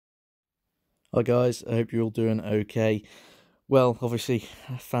Hi guys, I hope you're all doing okay. Well, obviously,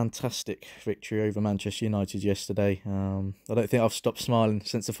 a fantastic victory over Manchester United yesterday. I don't think I've stopped smiling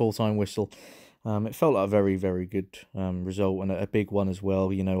since the full-time whistle. It felt like a very, very good result and a big one as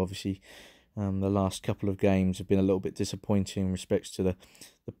well. You know, obviously, the last couple of games have been a little bit disappointing in respects to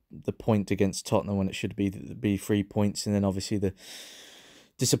the point against Tottenham when it should be 3 points, and then obviously the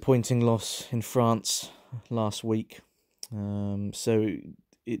disappointing loss in France last week. So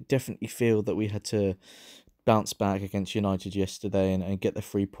it definitely feel that we had to bounce back against United yesterday and get the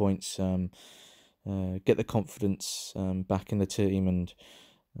 3 points, get the confidence back in the team and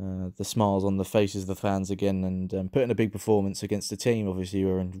the smiles on the faces of the fans again, and put in a big performance against the team. Obviously,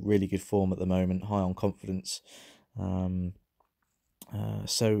 we're in really good form at the moment, high on confidence.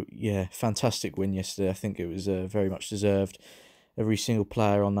 So yeah, fantastic win yesterday. I think it was very much deserved. Every single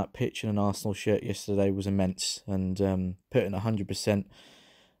player on that pitch in an Arsenal shirt yesterday was immense and put in 100%.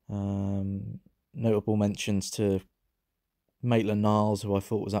 Notable mentions to Maitland-Niles, who I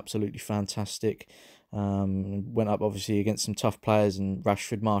thought was absolutely fantastic. Went up obviously against some tough players and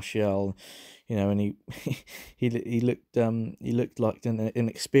Rashford, Martial, you know, and he he looked like an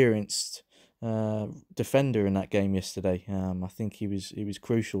inexperienced defender in that game yesterday. I think he was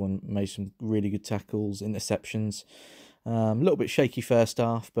crucial and made some really good tackles, interceptions. A little bit shaky first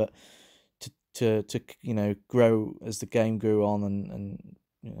half, but to you know, grow as the game grew on and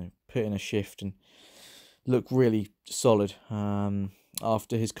you know, put in a shift and look really solid.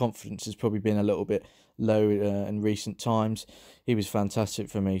 After his confidence has probably been a little bit low in recent times, he was fantastic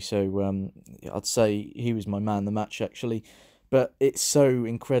for me. So I'd say he was my man of the match actually. But it's so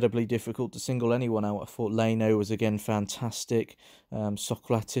incredibly difficult to single anyone out. I thought Leno was again fantastic.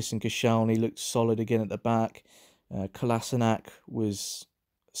 Sokratis and Koscielny looked solid again at the back. Kolasinac was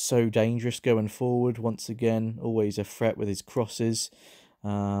so dangerous going forward once again, always a threat with his crosses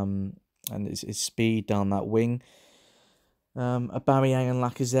and his speed down that wing. Aubameyang and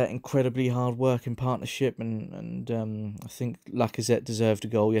Lacazette, incredibly hard work in partnership, and I think Lacazette deserved a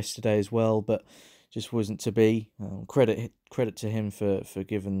goal yesterday as well, but just wasn't to be. Credit to him for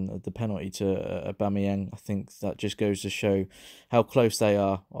giving the penalty to Aubameyang. I think that just goes to show how close they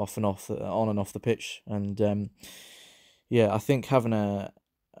are off and off, on and off the pitch, and yeah, I think having a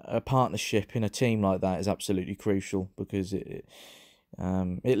partnership in a team like that is absolutely crucial because it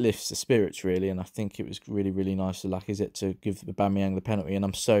lifts the spirits really, and I think it was really, really nice of Lacazette to give Aubameyang the penalty, and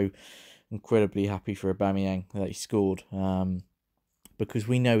I'm so incredibly happy for Aubameyang that he scored, because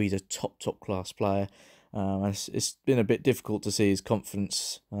we know he's a top class player. It's been a bit difficult to see his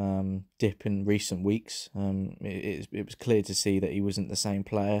confidence dip in recent weeks. It was clear to see that he wasn't the same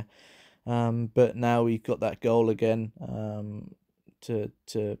player, but now we've got that goal again. To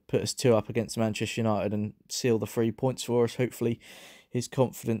put us 2 up against Manchester United and seal the 3 points for us. Hopefully, his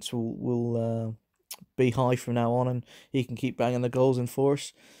confidence will be high from now on, and he can keep banging the goals in for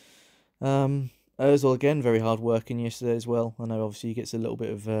us. Ozil again, very hard working yesterday as well. I know obviously he gets a little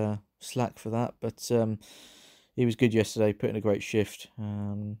bit of slack for that, but he was good yesterday, put in a great shift.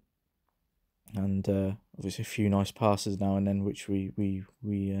 And obviously a few nice passes now and then, which we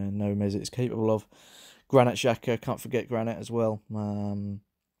know Mesut is capable of. Granit Xhaka, can't forget Granit as well.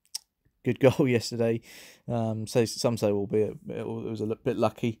 Good goal yesterday. Some say it was a bit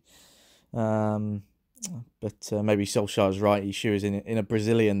lucky, but maybe Solskjaer's right. He was in a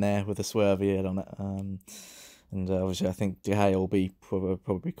Brazilian there with a swervy head on it. And obviously, I think De Gea will be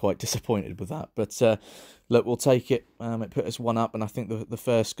probably quite disappointed with that. But look, we'll take it. It put us 1 up, and I think the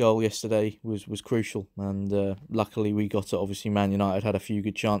first goal yesterday was crucial. And luckily, we got it. Obviously, Man United had a few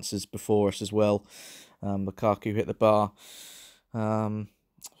good chances before us as well. Lukaku hit the bar.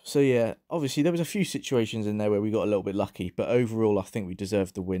 So yeah, obviously there was a few situations in there where we got a little bit lucky, but overall I think we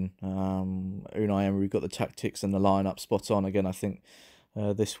deserved the win. Unai Emery got the tactics and the lineup spot on again, I think,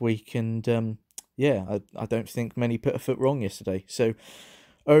 this week, and yeah, I don't think many put a foot wrong yesterday. So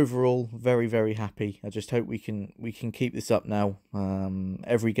overall, very, very happy. I just hope we can keep this up now.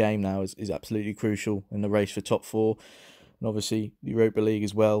 Every game now is absolutely crucial in the race for top 4, and obviously the Europa League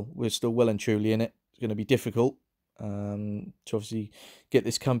as well. We're still well and truly in it. It's going to be difficult to obviously get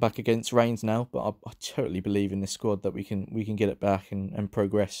this comeback against Reigns now, but I totally believe in this squad that we can get it back and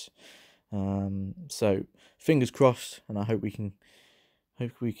progress. So fingers crossed, and I hope we can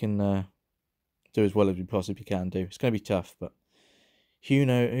do as well as we possibly can do. It's going to be tough, but who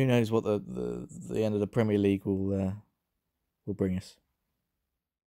knows what the end of the Premier League will bring us.